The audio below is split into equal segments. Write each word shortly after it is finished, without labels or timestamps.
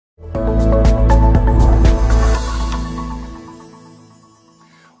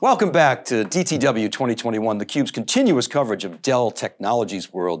Welcome back to DTW 2021, theCUBE's continuous coverage of Dell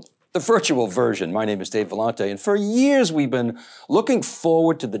Technologies World, the virtual version. My name is Dave Vellante, and for years we've been looking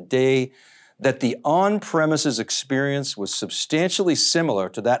forward to the day that the on-premises experience was substantially similar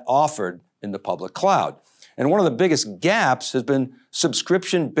to that offered in the public cloud. And one of the biggest gaps has been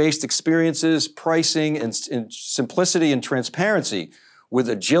subscription-based experiences, pricing, and simplicity and transparency with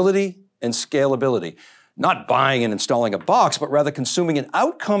agility and scalability. Not buying and installing a box, but rather consuming an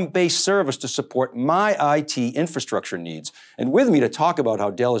outcome-based service to support my IT infrastructure needs. And with me to talk about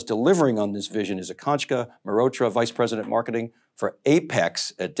how Dell is delivering on this vision is Akanksha Mehrotra, Vice President Marketing for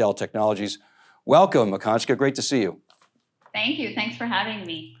Apex at Dell Technologies. Welcome, Akanksha, great to see you. Thank you, thanks for having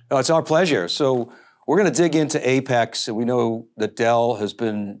me. Oh, it's our pleasure. So we're going to dig into Apex, and we know that Dell has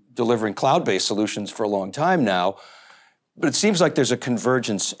been delivering cloud-based solutions for a long time now. But it seems like there's a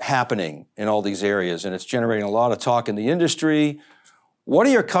convergence happening in all these areas, and it's generating a lot of talk in the industry. What are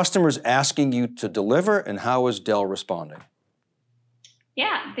your customers asking you to deliver, and how is Dell responding?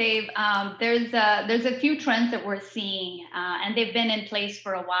 Yeah, Dave, there's a few trends that we're seeing, and they've been in place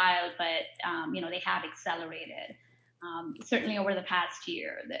for a while, but they have accelerated, certainly over the past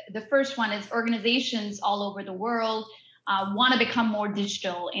year. The first one is organizations all over the world want to become more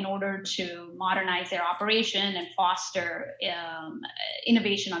digital in order to modernize their operation and foster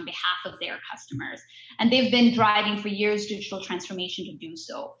innovation on behalf of their customers. And they've been driving for years digital transformation to do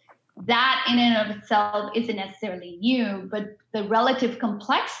so. That in and of itself isn't necessarily new, but the relative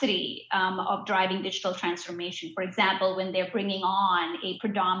complexity of driving digital transformation, for example, when they're bringing on a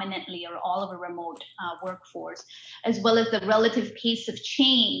predominantly or all of a remote workforce, as well as the relative pace of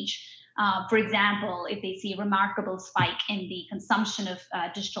change. For example, if they see a remarkable spike in the consumption of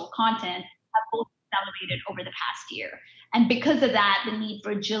digital content, have both accelerated over the past year. And because of that, the need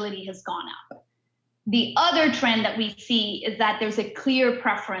for agility has gone up. The other trend that we see is that there's a clear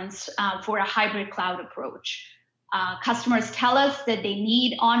preference for a hybrid cloud approach. Customers tell us that they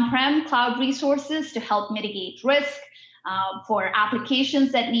need on-prem cloud resources to help mitigate risk, for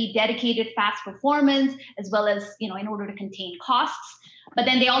applications that need dedicated fast performance, as well as in order to contain costs. But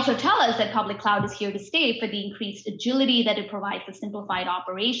then they also tell us that public cloud is here to stay for the increased agility that it provides for simplified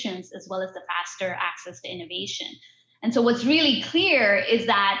operations, as well as the faster access to innovation. And so what's really clear is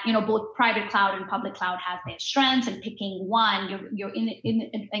that both private cloud and public cloud have their strengths, and picking one, you're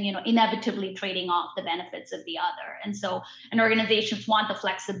inevitably trading off the benefits of the other. And so organizations want the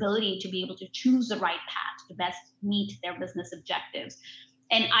flexibility to be able to choose the right path to best meet their business objectives.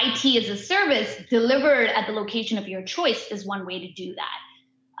 And IT as a service delivered at the location of your choice is one way to do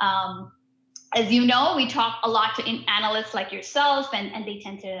that. As you know, we talk a lot to analysts like yourself, and they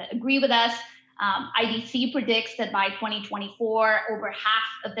tend to agree with us. IDC predicts that by 2024, over half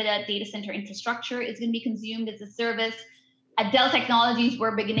of the data center infrastructure is going to be consumed as a service. At Dell Technologies,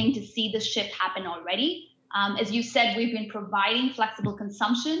 we're beginning to see this shift happen already. As you said, we've been providing flexible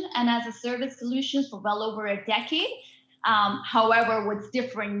consumption and as a service solutions for well over a decade. However, what's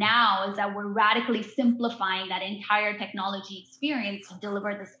different now is that we're radically simplifying that entire technology experience to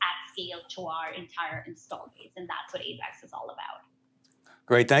deliver this at scale to our entire install base. And that's what Apex is all about.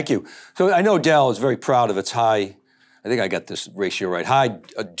 Great, thank you. So I know Dell is very proud of its high, I think I got this ratio right, high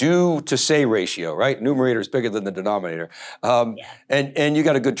do to say ratio, right? Numerator is bigger than the denominator. And you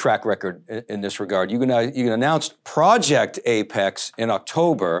got a good track record in this regard. You announced Project Apex in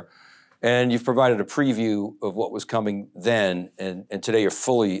October, and you've provided a preview of what was coming then, and today you're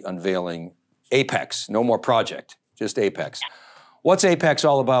fully unveiling Apex, no more project, just Apex. Yeah. What's Apex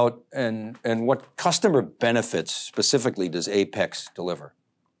all about, and what customer benefits specifically does Apex deliver?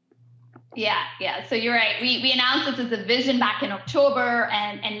 Yeah, so you're right. We announced this as a vision back in October,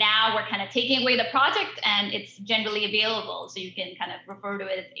 and now we're kind of taking away the project, and it's generally available, so you can kind of refer to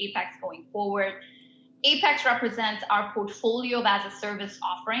it as Apex going forward. Apex represents our portfolio of as-a-service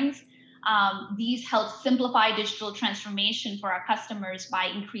offerings. These help simplify digital transformation for our customers by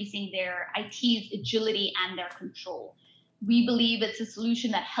increasing their IT's agility and their control. We believe it's a solution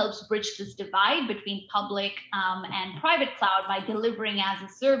that helps bridge this divide between public and private cloud by delivering as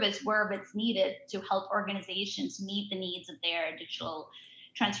a service wherever it's needed to help organizations meet the needs of their digital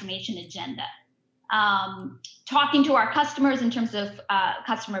transformation agenda. Talking to our customers in terms of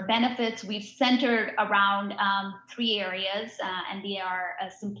customer benefits, we've centered around three areas, and they are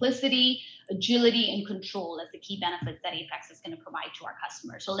simplicity, agility, and control as the key benefits that Apex is going to provide to our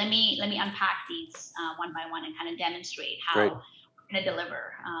customers. So let me unpack these one by one and kind of demonstrate how we're going to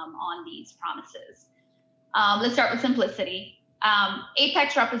deliver on these promises. Let's start with simplicity.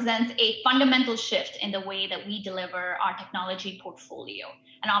 Apex represents a fundamental shift in the way that we deliver our technology portfolio.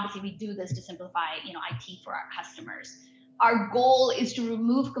 And obviously we do this to simplify, IT for our customers. our goal is to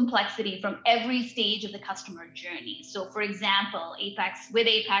remove complexity from every stage of the customer journey. So for example, with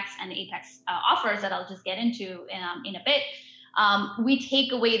Apex and Apex offers that I'll just get into in a bit, we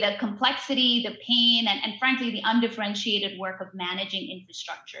take away the complexity, the pain, and frankly, the undifferentiated work of managing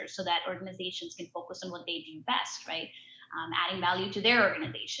infrastructure so that organizations can focus on what they do best, right? Adding value to their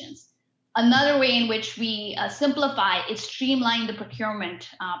organizations. Another way in which we simplify is streamline the procurement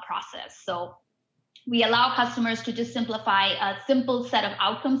process. So we allow customers to just simplify a simple set of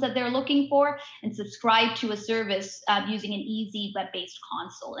outcomes that they're looking for and subscribe to a service using an easy web-based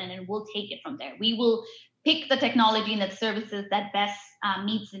console, and then we'll take it from there. We will pick the technology and the services that best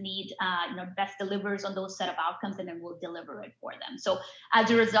meets the need, best delivers on those set of outcomes, and then we'll deliver it for them. So as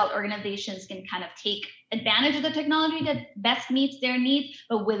a result, organizations can kind of take advantage of the technology that best meets their needs,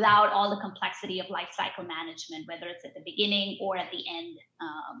 but without all the complexity of lifecycle management, whether it's at the beginning or at the end,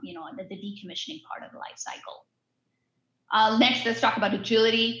 the decommissioning part of the lifecycle. Next, let's talk about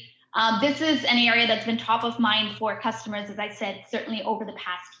agility. This is an area that's been top of mind for customers, as I said, certainly over the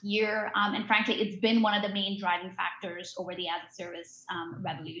past year. And frankly, it's been one of the main driving factors over the as-a-service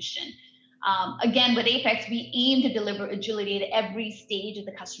revolution. Again, with Apex, we aim to deliver agility at every stage of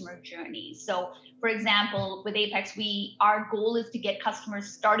the customer journey. So, for example, with Apex, our goal is to get customers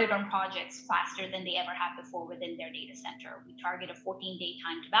started on projects faster than they ever have before within their data center. We target a 14-day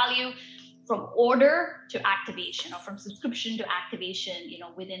time to value, from order to activation, or from subscription to activation,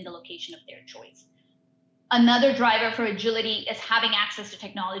 within the location of their choice. Another driver for agility is having access to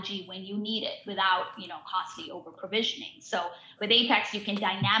technology when you need it without, costly over provisioning. So with Apex, you can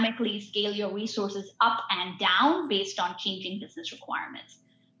dynamically scale your resources up and down based on changing business requirements.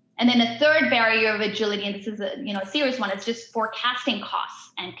 And then a third barrier of agility, and this is a serious one, is just forecasting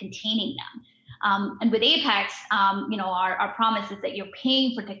costs and containing them. And with Apex, our promise is that you're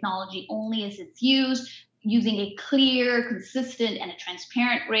paying for technology only as it's used, using a clear, consistent, and a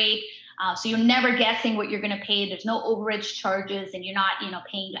transparent rate. So you're never guessing what you're going to pay. There's no overage charges, and you're not,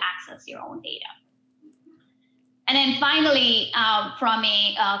 paying to access your own data. And then finally, from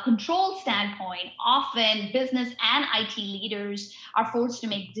a control standpoint, often business and IT leaders are forced to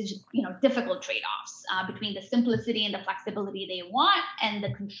make difficult trade-offs between the simplicity and the flexibility they want and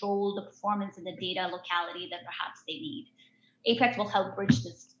the control, the performance, and the data locality that perhaps they need. Apex will help bridge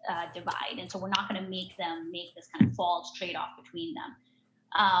this divide, and so we're not going to make them make this kind of false trade-off between them.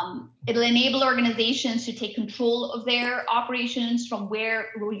 It'll enable organizations to take control of their operations, from where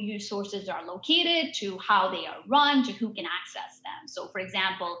resources are located to how they are run to who can access them. So for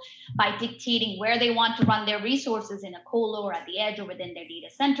example, by dictating where they want to run their resources in a colo or at the edge or within their data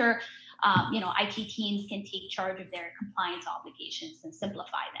center, IT teams can take charge of their compliance obligations and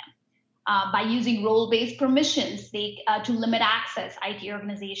simplify them. By using role-based permissions to limit access, IT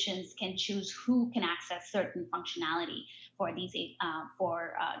organizations can choose who can access certain functionality for these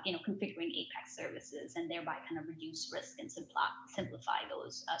configuring Apex services, and thereby kind of reduce risk and simplify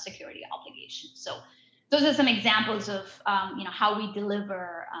those security obligations. So those are some examples of how we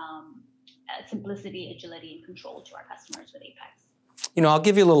deliver simplicity, agility, and control to our customers with Apex. I'll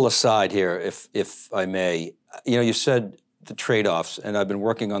give you a little aside here, if I may. You said the trade-offs, and I've been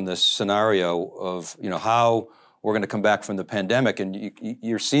working on this scenario of how we're going to come back from the pandemic, and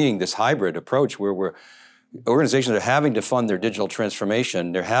you're seeing this hybrid approach where organizations are having to fund their digital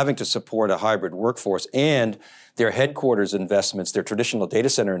transformation, they're having to support a hybrid workforce, and their headquarters investments, their traditional data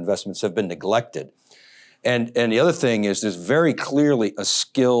center investments have been neglected. And the other thing is there's very clearly a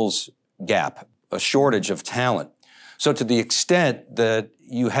skills gap, a shortage of talent. So to the extent that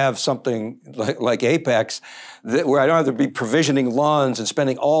you have something like Apex, where I don't have to be provisioning LUNs and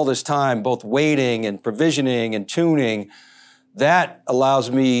spending all this time both waiting and provisioning and tuning, that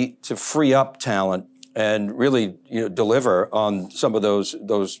allows me to free up talent and really deliver on some of those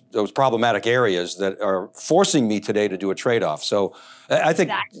problematic areas that are forcing me today to do a trade-off. So I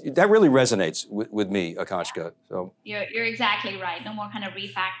think that really resonates with me, Akanksha. So you're exactly right. No more kind of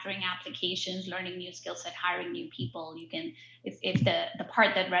refactoring applications, learning new skill set, hiring new people. You can, if the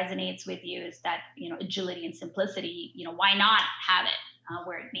part that resonates with you is that agility and simplicity, why not have it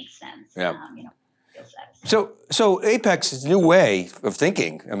where it makes sense? Yeah. So Apex is a new way of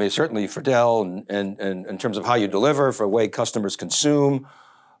thinking. I mean, certainly for Dell and in terms of how you deliver, for the way customers consume.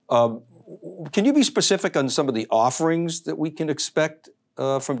 Can you be specific on some of the offerings that we can expect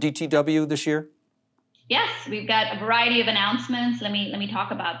from DTW this year? Yes, we've got a variety of announcements. Let me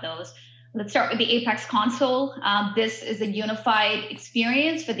talk about those. Let's start with the Apex console. This is a unified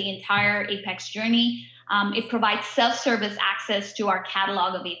experience for the entire Apex journey. It provides self-service access to our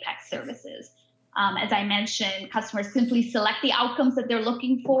catalog of Apex services. As I mentioned, customers simply select the outcomes that they're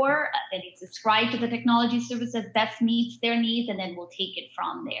looking for, then they subscribe to the technology service that best meets their needs, and then we'll take it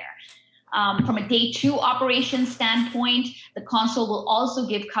from there. From a day two operation standpoint, the console will also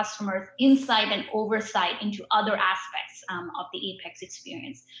give customers insight and oversight into other aspects of the Apex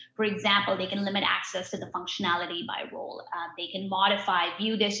experience. For example, they can limit access to the functionality by role. They can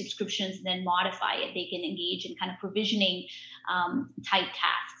view their subscriptions, and then modify it. They can engage in kind of provisioning type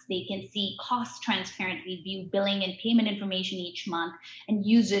tasks. They can see cost transparently, view billing and payment information each month, and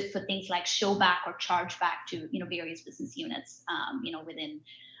use it for things like show back or charge back to various business units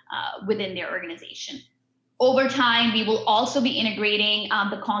within their organization. Over time, we will also be integrating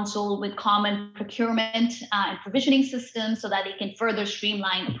the console with common procurement and provisioning systems so that they can further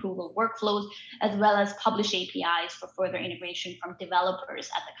streamline approval workflows, as well as publish APIs for further integration from developers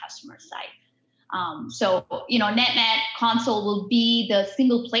at the customer side. Net console will be the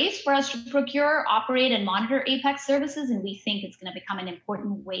single place for us to procure, operate, and monitor Apex services, and we think it's going to become an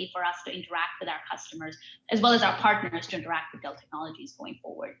important way for us to interact with our customers, as well as our partners to interact with Dell Technologies going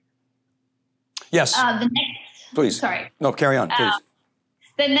forward. Yes. Please. Sorry. No, carry on, please.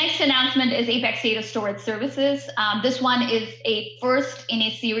 The next announcement is Apex Data Storage Services. This one is a first in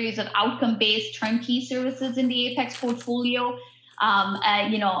a series of outcome-based turnkey services in the Apex portfolio. At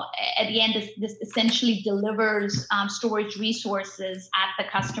the end, this essentially delivers storage resources at the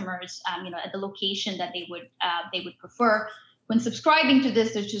customers, at the location that they would prefer. When subscribing to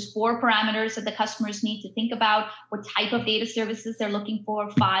this, there's just 4 parameters that the customers need to think about: what type of data services they're looking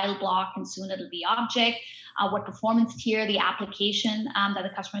for, file, block, and soon it'll be object, what performance tier the application that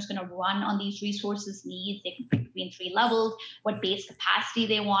the customer is going to run on these resources needs. They can pick between 3 levels, what base capacity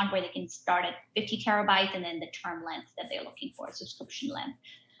they want, where they can start at 50 terabytes, and then the term length that they're looking for, subscription length.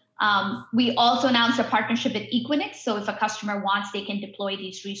 We also announced a partnership with Equinix. So if a customer wants, they can deploy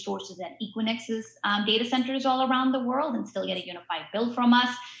these resources at Equinix's data centers all around the world and still get a unified bill from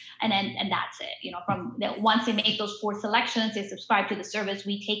us. And that's it. Once they make those 4 selections, they subscribe to the service.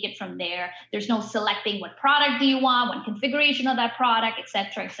 We take it from there. There's no selecting what product do you want, what configuration of that product, et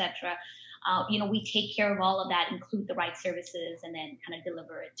cetera, et cetera. We take care of all of that, include the right services, and then kind of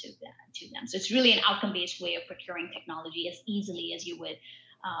deliver it to them. So it's really an outcome-based way of procuring technology as easily as you would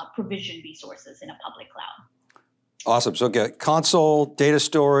provision resources in a public cloud. Awesome. So okay, console, data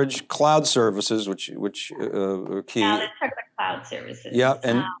storage, cloud services, which are key. Yeah, let's talk about cloud services. Yeah,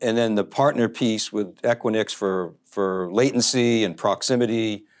 and then the partner piece with Equinix for latency and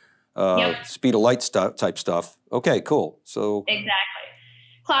proximity, speed of light type stuff. Okay, cool. So exactly.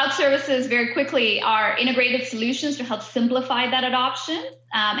 Cloud services, very quickly, are integrated solutions to help simplify that adoption,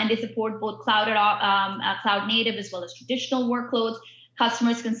 and they support both cloud native as well as traditional workloads.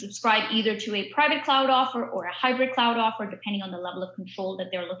 Customers can subscribe either to a private cloud offer or a hybrid cloud offer, depending on the level of control that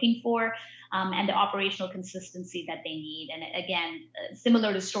they're looking for, and the operational consistency that they need. And again,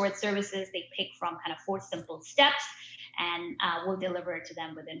 similar to storage services, they pick from kind of 4 simple steps, and we'll deliver it to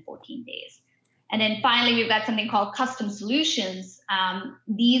them within 14 days. And then finally, we've got something called custom solutions.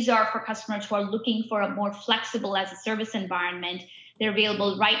 These are for customers who are looking for a more flexible as a service environment. They're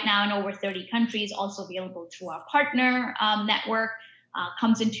available right now in over 30 countries, also available through our partner network.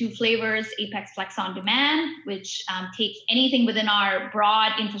 Comes in 2 flavors: Apex Flex On Demand, which takes anything within our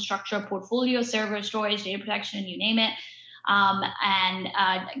broad infrastructure portfolio, server, storage, data protection, you name it, and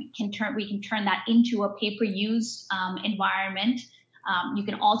we can turn that into a pay-per-use environment. You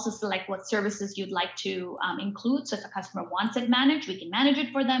can also select what services you'd like to include. So if a customer wants it managed, we can manage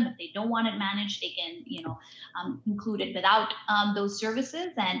it for them. If they don't want it managed, they can include it without those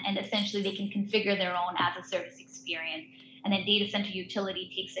services, and essentially they can configure their own as a service experience. And then Data Center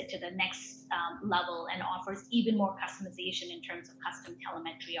Utility takes it to the next level and offers even more customization in terms of custom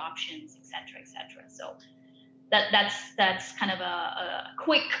telemetry options, et cetera, et cetera. So that's kind of a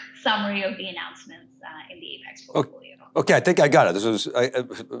quick summary of the announcements in the Apex portfolio. Okay, I think I got it. This was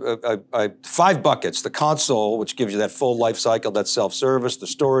 5 buckets: the console, which gives you that full life cycle, that self-service; the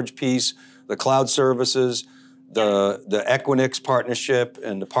storage piece; the cloud services; the Equinix partnership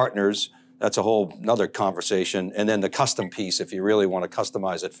and the partners. That's a whole another conversation. And then the custom piece, if you really want to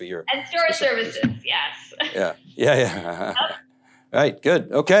customize it for your... And storage services, yes. Yeah. All right,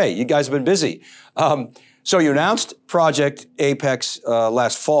 good. Okay, you guys have been busy. So you announced Project Apex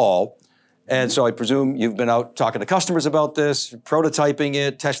last fall. And so I presume you've been out talking to customers about this, prototyping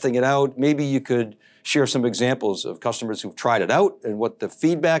it, testing it out. Maybe you could share some examples of customers who've tried it out and what the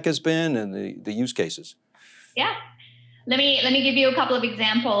feedback has been and the use cases. Yeah. Let me give you a couple of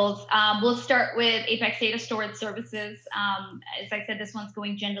examples. We'll start with Apex Data Storage Services. As I said, this one's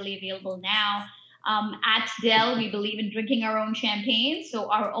going generally available now. At Dell, we believe in drinking our own champagne. So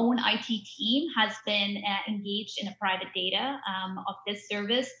our own IT team has been engaged in a private beta of this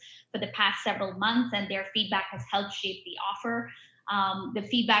service for the past several months, and their feedback has helped shape the offer. The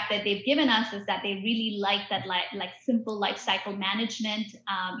feedback that they've given us is that they really like that, like simple life cycle management.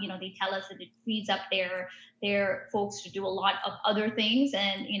 They tell us that it frees up their folks to do a lot of other things,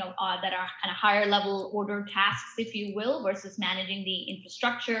 and that are kind of higher level order tasks, if you will, versus managing the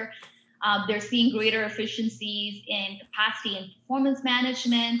infrastructure. They're seeing greater efficiencies in capacity and performance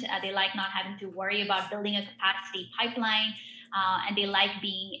management. They like not having to worry about building a capacity pipeline. And they like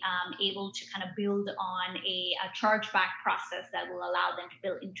being able to kind of build on a chargeback process that will allow them to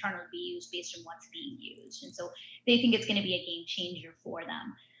build internal BUs based on what's being used. And so they think it's going to be a game changer for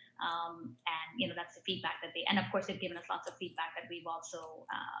them. And that's the feedback that and of course they've given us lots of feedback that we've also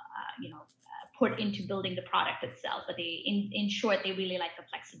put into building the product itself. But in short, they really like the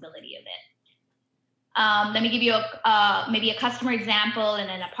flexibility of it. Let me give you maybe a customer example and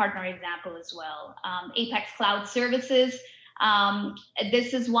then a partner example as well. Apex Cloud Services.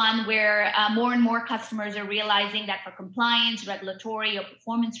 This is one where more and more customers are realizing that for compliance, regulatory, or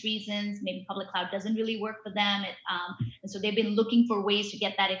performance reasons, maybe public cloud doesn't really work for them. And so they've been looking for ways to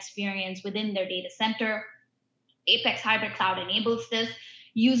get that experience within their data center. Apex Hybrid Cloud enables this.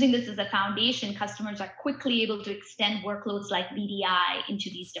 Using this as a foundation, customers are quickly able to extend workloads like VDI into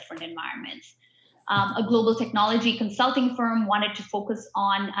these different environments. A global technology consulting firm wanted to focus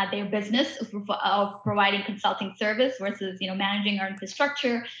on their business of providing consulting service versus managing our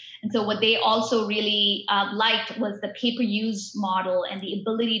infrastructure. And so what they also really liked was the pay-per-use model and the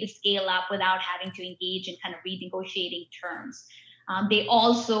ability to scale up without having to engage in kind of renegotiating terms. They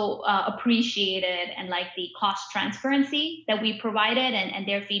also appreciated and liked the cost transparency that we provided, and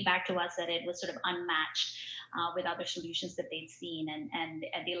their feedback to us that it was sort of unmatched with other solutions that they'd seen, and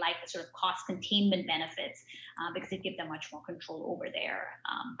they like the sort of cost containment benefits because they give them much more control over their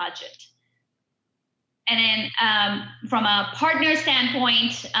budget. And then from a partner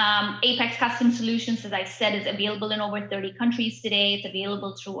standpoint, Apex Custom Solutions, as I said, is available in over 30 countries today. It's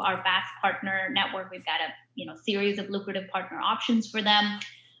available through our vast partner network. We've got a series of lucrative partner options for them.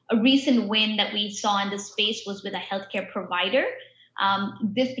 A recent win that we saw in this space was with a healthcare provider.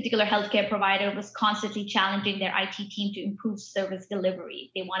 This particular healthcare provider was constantly challenging their IT team to improve service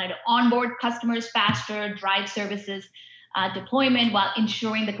delivery. They wanted to onboard customers faster, drive services deployment while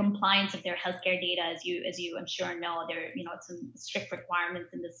ensuring the compliance of their healthcare data. As you I'm sure know, there are some strict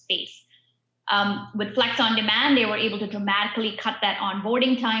requirements in this space. With Flex on Demand, they were able to dramatically cut that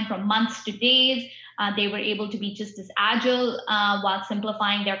onboarding time from months to days. They were able to be just as agile while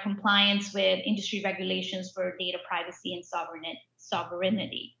simplifying their compliance with industry regulations for data privacy and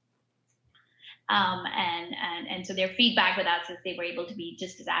sovereignty. And so their feedback with us is they were able to be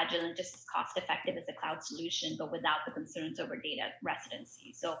just as agile and just as cost effective as a cloud solution, but without the concerns over data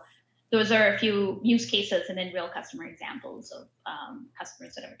residency. So those are a few use cases and then real customer examples of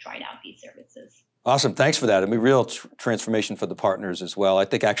customers that have tried out these services. Awesome, thanks for that. I mean, real transformation for the partners as well. I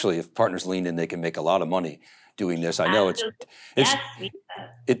think actually if partners lean in, they can make a lot of money doing this. I know it's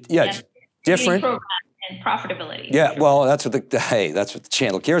different. And profitability. Yeah, well, that's what that's what the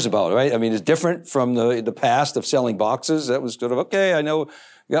channel cares about, right? I mean, it's different from the past of selling boxes. That was sort of, okay, I know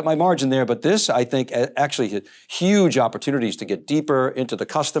I got my margin there, but this, I think, actually huge opportunities to get deeper into the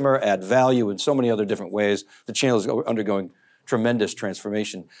customer, add value in so many other different ways. The channel is undergoing tremendous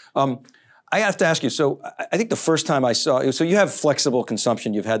transformation. I have to ask you, so I think the first time I saw, so you have flexible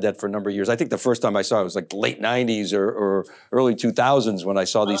consumption, you've had that for a number of years. I think the first time I saw it was like late 90s or early 2000s when I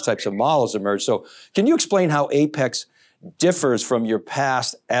saw these types of models emerge. So can you explain how Apex differs from your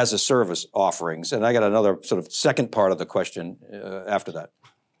past as a service offerings? And I got another sort of second part of the question after that.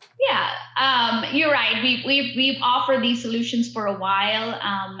 Yeah, you're right. We've offered these solutions for a while,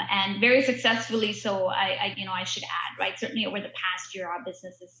 and very successfully. So I should add, right? Certainly over the past year, our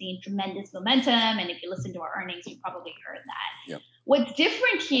business has seen tremendous momentum, and if you listen to our earnings, you probably heard that. Yep. What's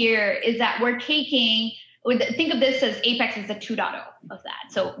different here is that we're taking. Think of this as Apex is the 2.0 of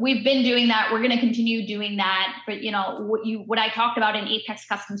that. So we've been doing that. We're going to continue doing that. But what I talked about in Apex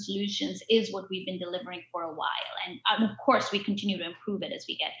Custom Solutions is what we've been delivering for a while, and of course we continue to improve it as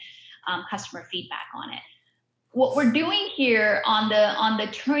we get customer feedback on it. What we're doing here on the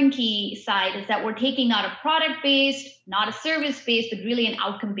turnkey side is that we're taking not a product-based, not a service-based, but really an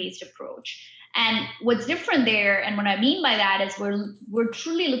outcome-based approach. And what's different there, and what I mean by that is we're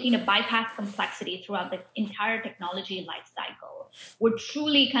truly looking to bypass complexity throughout the entire technology life cycle. We're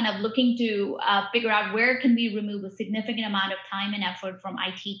truly kind of looking to figure out where can we remove a significant amount of time and effort from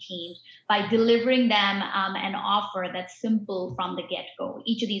IT teams by delivering them an offer that's simple from the get-go.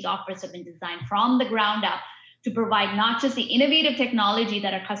 Each of these offers have been designed from the ground up to provide not just the innovative technology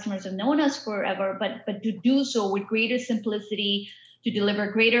that our customers have known us forever, but to do so with greater simplicity, to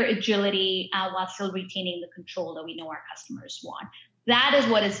deliver greater agility while still retaining the control that we know our customers want. That is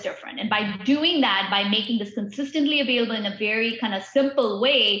what is different. And by doing that, by making this consistently available in a very kind of simple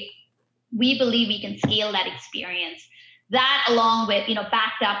way, we believe we can scale that experience. That, along with,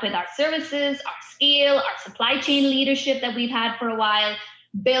 backed up with our services, our scale, our supply chain leadership that we've had for a while,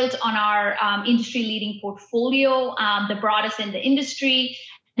 built on our industry-leading portfolio, the broadest in the industry,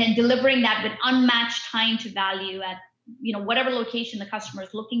 and then delivering that with unmatched time to value at whatever location the customer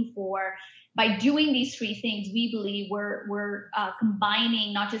is looking for. By doing these three things, we believe we're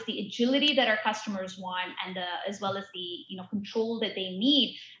combining not just the agility that our customers want, and as well as the control that they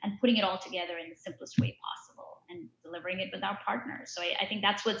need, and putting it all together in the simplest way possible, and delivering it with our partners. So I think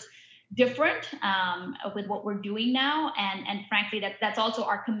that's what's different with what we're doing now, and frankly, that's also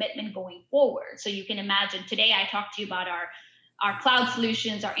our commitment going forward. So you can imagine today I talked to you about our cloud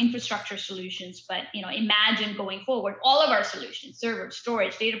solutions, our infrastructure solutions, but imagine going forward, all of our solutions: server,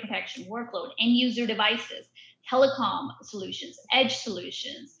 storage, data protection, workload, end user devices, telecom solutions, edge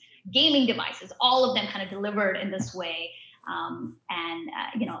solutions, gaming devices, all of them kind of delivered in this way,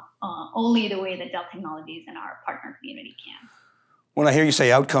 only the way that Dell Technologies and our partner community can. When I hear you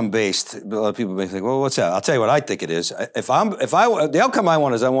say outcome-based, a lot of people may think, well, what's that? I'll tell you what I think it is. The outcome I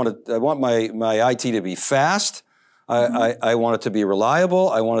want is I want my IT to be fast. I want it to be reliable.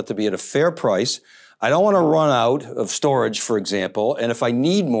 I want it to be at a fair price. I don't want to run out of storage, for example. And if I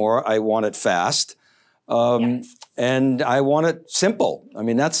need more, I want it fast. And I want it simple. I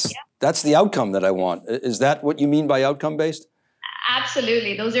mean, that's the outcome that I want. Is that what you mean by outcome-based?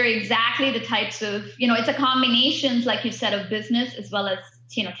 Absolutely. Those are exactly the types of, it's a combination, like you said, of business as well as,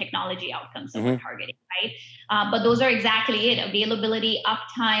 technology outcomes that we're targeting, right? But those are exactly it: availability,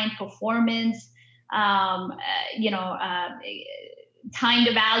 uptime, performance, time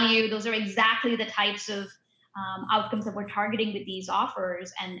to value. Those are exactly the types of outcomes that we're targeting with these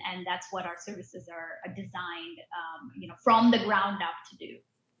offers, and that's what our services are designed, from the ground up to do.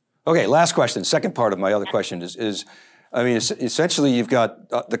 Okay, last question. Second part of my other question is essentially you've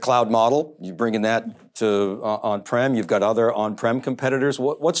got the cloud model. You're bringing that to on-prem. You've got other on-prem competitors.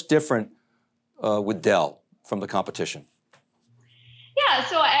 What's different with Dell from the competition? Yeah,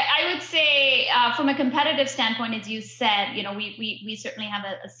 so I would say from a competitive standpoint, as you said, we certainly have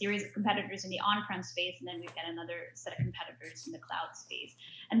a series of competitors in the on-prem space, and then we've got another set of competitors in the cloud space.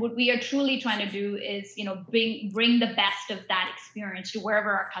 And what we are truly trying to do is, bring the best of that experience to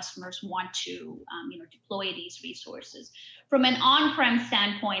wherever our customers want to, deploy these resources. From an on-prem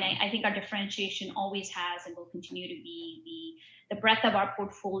standpoint, I think our differentiation always has and will continue to be the breadth of our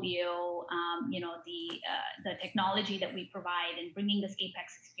portfolio, the technology that we provide, and bringing this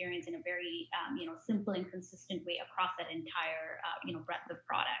Apex experience in a very simple and consistent way across that entire breadth of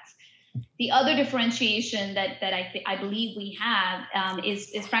products. The other differentiation that I believe we have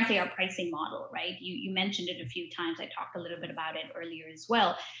is frankly our pricing model, right? You mentioned it a few times. I talked a little bit about it earlier as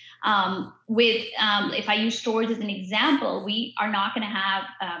well. If I use storage as an example, we are not going to have,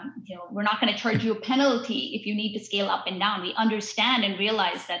 we're not going to charge you a penalty if you need to scale up and down. We understand and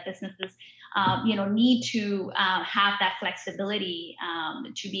realize that businesses, need to have that flexibility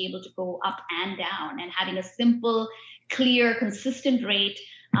to be able to go up and down, and having a simple, clear, consistent rate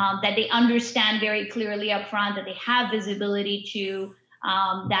that they understand very clearly up front, that they have visibility to,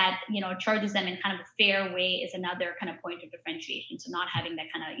 that charges them in kind of a fair way, is another kind of point of differentiation. So not having that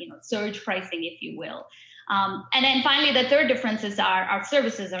kind of surge pricing, if you will. And then finally, the third difference is our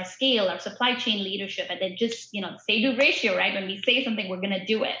services, our scale, our supply chain leadership, and then just say-do ratio, right? When we say something, we're going to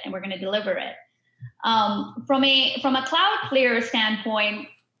do it, and we're going to deliver it. From a cloud player standpoint,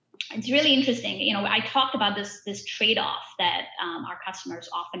 it's really interesting. I talked about this trade-off that our customers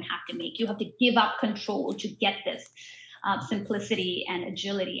often have to make. You have to give up control to get this simplicity and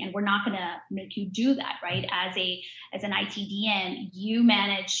agility, and we're not going to make you do that, right? As an ITDM, you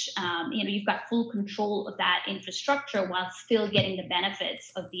manage, you've got full control of that infrastructure while still getting the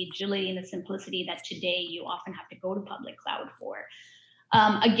benefits of the agility and the simplicity that today you often have to go to public cloud for.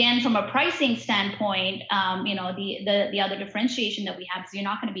 Again, from a pricing standpoint, the other differentiation that we have is you're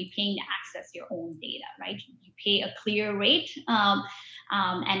not going to be paying to access your own data, right? You pay a clear rate,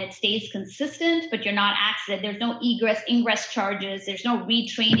 and it stays consistent, but you're not there's no ingress charges, there's no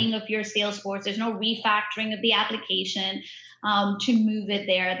retraining of your sales force, there's no refactoring of the application to move it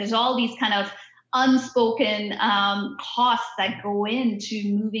there. There's all these kind of unspoken costs that go into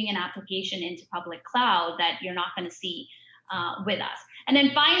moving an application into public cloud that you're not going to see with us. And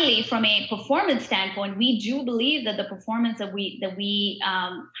then finally, from a performance standpoint, we do believe that the performance that we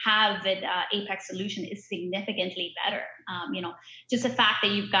have with Apex solution is significantly better. Just the fact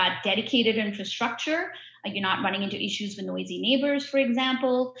that you've got dedicated infrastructure, you're not running into issues with noisy neighbors, for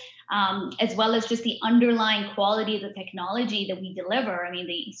example, as well as just the underlying quality of the technology that we deliver. I mean,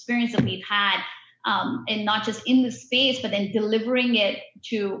 the experience that we've had, and not just in the space, but then delivering it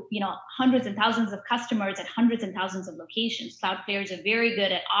to hundreds and thousands of customers at hundreds and thousands of locations. Cloud players are very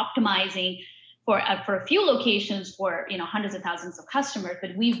good at optimizing for a few locations for hundreds of thousands of customers,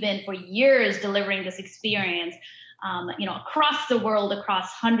 but we've been for years delivering this experience across the world,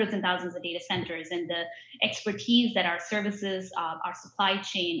 across hundreds and thousands of data centers, and the expertise that our services, our supply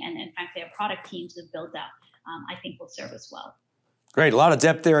chain, and frankly our product teams have built up, I think will serve us well. Great, a lot of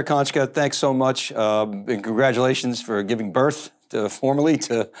depth there, Akanksha. Thanks so much, and congratulations for giving birth formally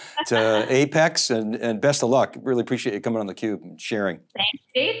to Apex, and best of luck. Really appreciate you coming on theCUBE and sharing. Thanks,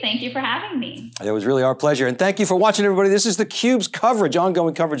 Dave. Thank you for having me. It was really our pleasure, and thank you for watching, everybody. This is theCUBE's coverage,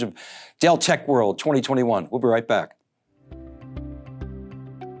 ongoing coverage of Dell Tech World 2021. We'll be right back.